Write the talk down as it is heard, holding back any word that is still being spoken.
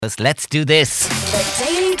Let's do this. The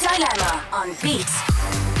Daily Dilemma on Beat.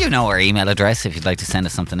 You know our email address if you'd like to send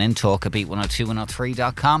us something in.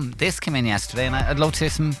 talk@beat102103.com. This came in yesterday and I'd love to hear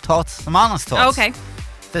some thoughts, some honest thoughts. Okay.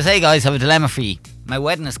 Says, hey guys, I have a dilemma for you. My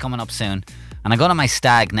wedding is coming up soon and I go to my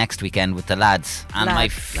stag next weekend with the lads. And my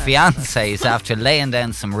fiance is after laying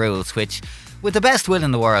down some rules which, with the best will in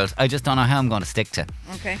the world, I just don't know how I'm going to stick to.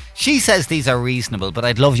 Okay. She says these are reasonable, but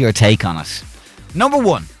I'd love your take on it. Number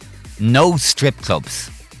 1, no strip clubs.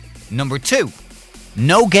 Number 2,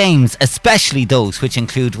 no games, especially those which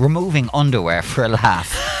include removing underwear for a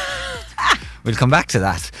laugh. We'll come back to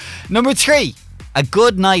that. Number 3, a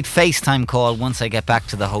good night FaceTime call once I get back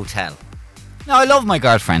to the hotel. Now, I love my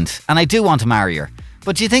girlfriend and I do want to marry her,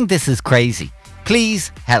 but do you think this is crazy?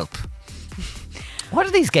 Please help. What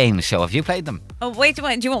are these games, show? Have you played them? Oh wait, do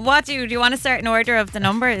you want to start in order of the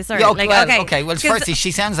numbers? Or okay. Well, firstly,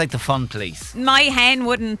 she sounds like the fun police. My hen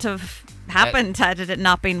wouldn't have happened had it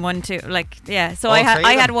not been 1, 2. So All I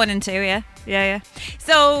three of had them? 1 and 2. Yeah.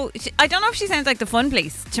 So I don't know if she sounds like the fun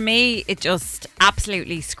police. To me, it just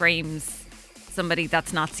absolutely screams somebody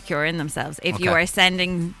that's not secure in themselves. If you Okay. are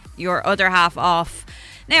sending your other half off.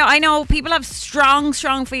 Now, I know people have strong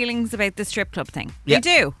feelings about the strip club thing. Yeah.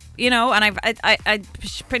 They do, and I'm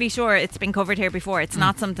pretty sure it's been covered here before. It's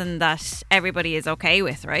not something that everybody is okay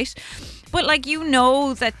with, right? But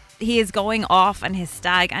that he is going off on his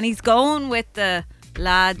stag and he's going with the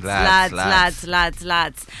lads.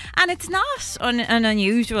 And it's not an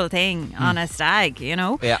unusual thing on a stag,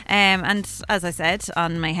 Yeah. And as I said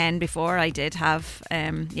on my hen before, I did have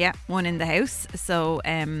one in the house. So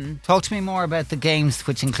Talk to me more about the games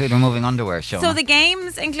which include removing underwear, Shona. so the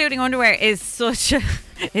games including underwear is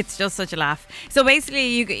it's just such a laugh. So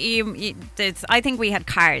basically I think we had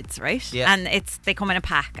cards, right? Yeah. And they come in a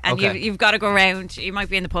pack and Okay. you've got to go around. You might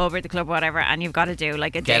be in the pub or the club or whatever, and you've got to do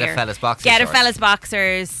like a Get a dare. fella's boxer Get a shorts. fella's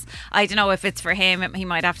boxers. I don't know if it's for him. He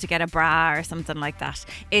might have to get a bra or something like that.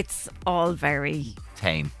 It's all very...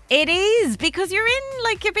 Tame. It is, because you're in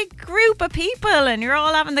like a big group of people and you're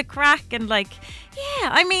all having the crack and I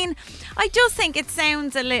just think it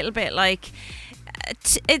sounds a little bit like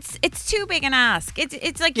it's too big an ask.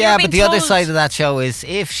 It's like Yeah, you're but being the other told- side of that show is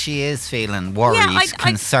if she is feeling worried, I-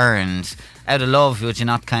 concerned, out of love, would you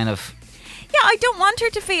not kind of... Yeah, I don't want her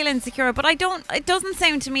to feel insecure, but it doesn't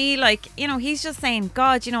sound to me like, he's just saying,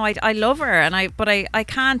 God, I love her but I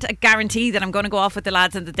can't guarantee that I'm going to go off with the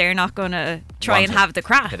lads and that they're not going to try Want and a have the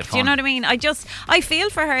crack. bit of Do you fun. know what I mean? I feel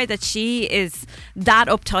for her that she is that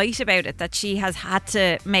uptight about it, that she has had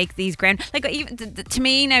to make these ground, like even to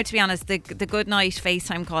me now, to be honest, the good night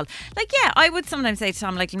FaceTime call, I would sometimes say to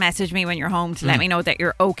Tom, message me when you're home to let me know that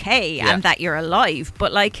you're okay and that you're alive,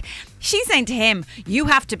 but she's saying to him, you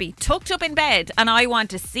have to be tucked up in bed and I want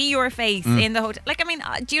to see your face in the hotel.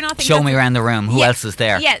 Do you not think Show me around the room. Who else is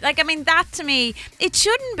there? Yeah, that to me, it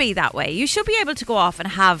shouldn't be that way. You should be able to go off and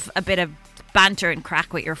have a bit of banter and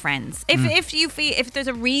crack with your friends. If there's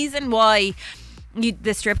a reason why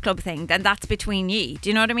the strip club thing, then that's between ye. Do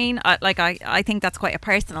you know what I mean? I think that's quite a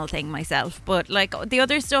personal thing myself. But the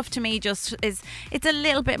other stuff to me just it's a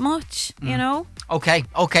little bit much, you know? Okay,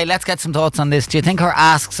 let's get some thoughts on this. Do you think her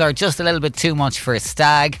asks are just a little bit too much for a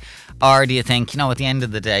stag? Or do you think, at the end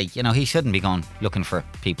of the day, he shouldn't be going looking for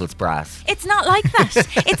people's bras? It's not like that.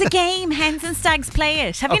 It's a game. Hens and stags play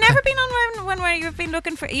it. Have you never been on one where you've been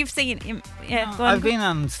looking for... You've seen... Yeah, go on. I've been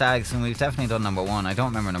on stags and we've definitely done number 1. I don't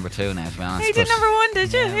remember number 2 now, to be honest. You did number 1,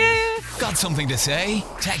 did you? Yeah. Got something to say?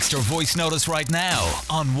 Text or voice notice right now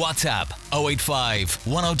on WhatsApp 085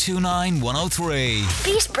 1029 103.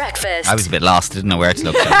 Beat Breakfast. I was a bit lost. Didn't know where to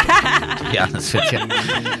look, to be honest with you.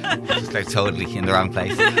 Just totally in the wrong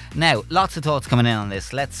place. Now, lots of thoughts coming in on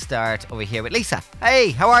this. Let's start over here with Lisa.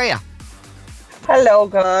 Hey, how are you? Hello,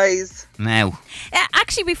 guys. Now,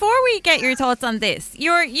 Actually, before we get your thoughts on this,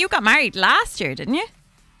 you got married last year, didn't you?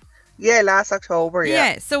 Yeah, last October,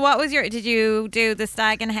 yeah. So what was did you do the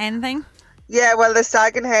stag and hen thing? Yeah, well, the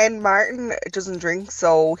stag and hen, Martin doesn't drink,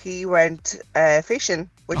 so he went fishing,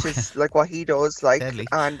 which is like what he does, Deadly.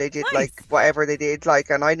 and they did Nice. whatever they did,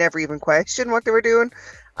 and I never even questioned what they were doing.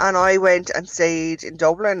 And I went and stayed in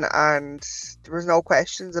Dublin, and there was no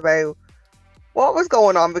questions about what was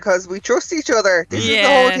going on because we trust each other. This is the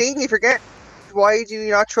Yeah. whole thing. You forget. Why do you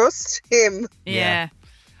not trust him? Yeah.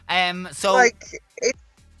 so It's a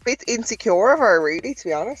bit insecure of her, really, to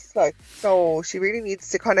be honest. So she really needs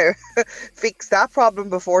to kind of fix that problem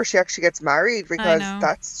before she actually gets married, because know.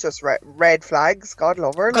 that's just red flags. God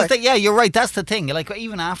love her. you're right. That's the thing.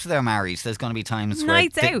 Even after they're married, there's going to be times where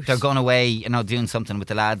Nights out. they're going away, doing something with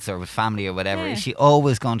the lads or with family or whatever. Yeah. Is she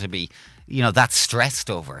always going to be, that stressed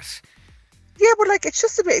over it? Yeah, but like it's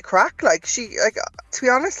just a bit of crack. Like to be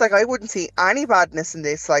honest, like I wouldn't see any badness in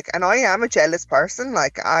this. Like, and I am a jealous person.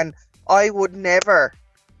 Like, and I would never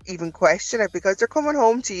even question it because they're coming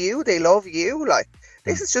home to you. They love you. Like,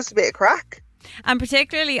 this is just a bit of crack. And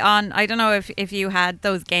particularly on, I don't know if you had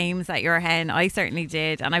those games at your hen. I certainly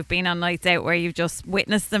did, and I've been on nights out where you've just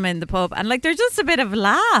witnessed them in the pub, and like they're just a bit of a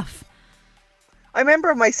laugh. I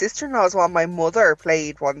remember my sister-in-law's one. My mother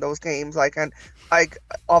played one of those games, like, and like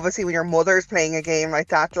obviously when your mother's playing a game like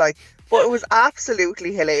that, like, but it was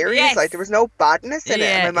absolutely hilarious. Yes. Like there was no badness in it.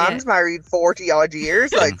 And my mom's married 40 odd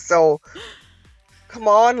years, like so. Come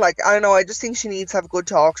on, like I don't know. I just think she needs to have a good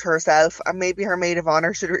talk to herself, and maybe her maid of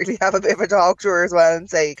honor should really have a bit of a talk to her as well and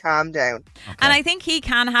say, "Calm down." Okay. And I think he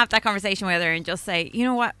can have that conversation with her and just say, you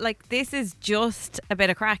know what, like this is just a bit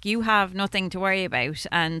of crack. You have nothing to worry about,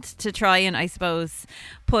 and to try and I suppose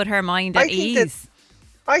put her mind at ease.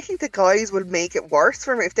 I think the guys will make it worse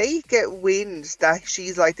for him if they get wind that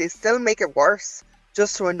she's like this. They'll make it worse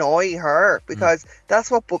just to annoy her because that's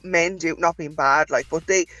what men do. Not being bad, like, but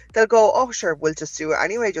they'll go, oh sure, we'll just do it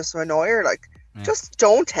anyway, just to annoy her. Like, just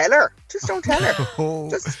don't tell her. Just don't tell her.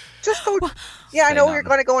 just go. Yeah, I know you're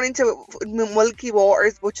going to go into murky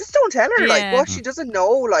waters, but just don't tell her. Like, what she doesn't know.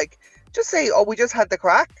 Like, just say, oh, we just had the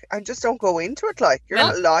crack, and just don't go into it. Like, you're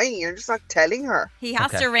not lying. You're just not telling her. He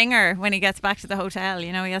has to ring her when he gets back to the hotel.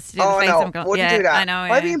 You know, he has to do the Oh face. no, wouldn't do that. I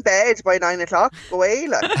know. I'd be in bed by 9 o'clock. Go away,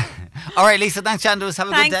 like. All right, Lisa, thanks, Shandus. Have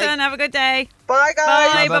a Thanks, good day. son. Have a good day. Bye,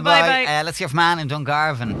 guys. Bye. Let's hear from Anne in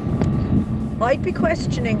Dungarvan. I'd be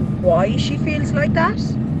questioning why she feels like that,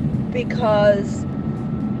 because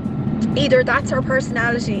either that's her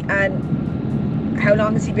personality, and how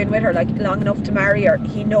long has he been with her? Like, long enough to marry her.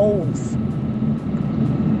 He knows.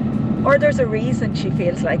 Or there's a reason she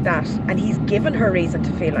feels like that, and he's given her reason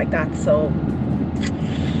to feel like that. So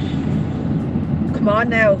come on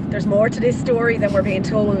now, there's more to this story than we're being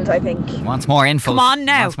told, I think. Wants more info. Come on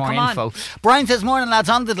now. Wants more Come info. on. Brian says, morning lads,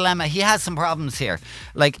 on the dilemma. He has some problems here.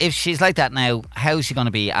 Like, if she's like that now, how's she going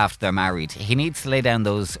to be after they're married? He needs to lay down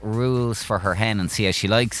those rules for her hen and see how she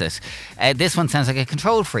likes it. This one sounds like a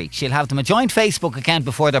control freak. She'll have them a joint Facebook account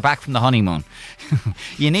before they're back from the honeymoon.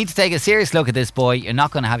 You need to take a serious look at this, boy. You're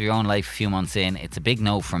not going to have your own life a few months in. It's a big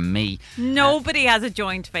no from me. Nobody has a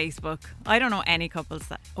joint Facebook. I don't know any couples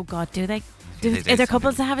that. Oh God, do they? Are there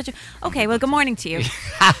couples that have a joint? Okay, well, good morning to you.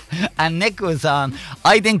 And Nick was on.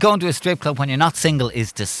 I think going to a strip club when you're not single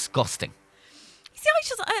is disgusting. See,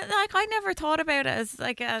 I never thought about it as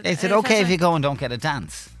like a. Is it okay if you go and don't get a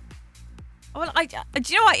dance? Well,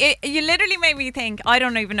 do you know what? You literally made me think. I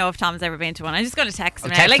don't even know if Tom's ever been to one. I'm just going to text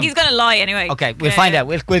him. Like, he's going to lie anyway. Okay, we'll find out.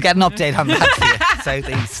 We'll get an update on that for you.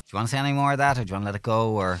 Southeast. Do you want to say any more of that, or do you want to let it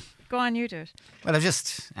go? Or go on, you do it. Well, I've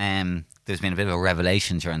just there's been a bit of a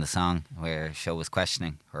revelation during the song where Sho was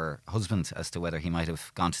questioning her husband as to whether he might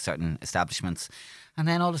have gone to certain establishments, and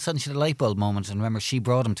then all of a sudden she had a light bulb moment, and remember she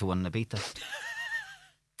brought him to one in Ibiza.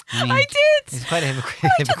 I did. He's quite a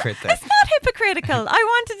hypocrite there. It's not hypocritical. I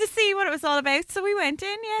wanted to see what it was all about, so we went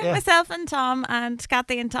in. Yeah. Myself and Tom and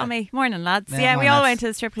Kathy and Tommy. Morning, lads. Yeah, we all went to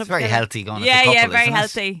the strip club. It's very healthy going. Yeah, as a couple, very isn't it?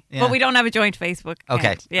 healthy. Yeah. But we don't have a joint Facebook.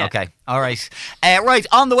 Okay. Yeah. Okay. All right. Right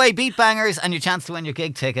on the way. Beat bangers and your chance to win your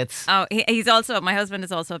gig tickets. Oh, he's also. My husband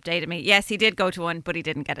has also updated me. Yes, he did go to one, but he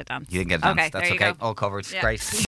didn't get a dance. You didn't get a dance. Okay, That's there you okay. go. All covered. Yeah. Great.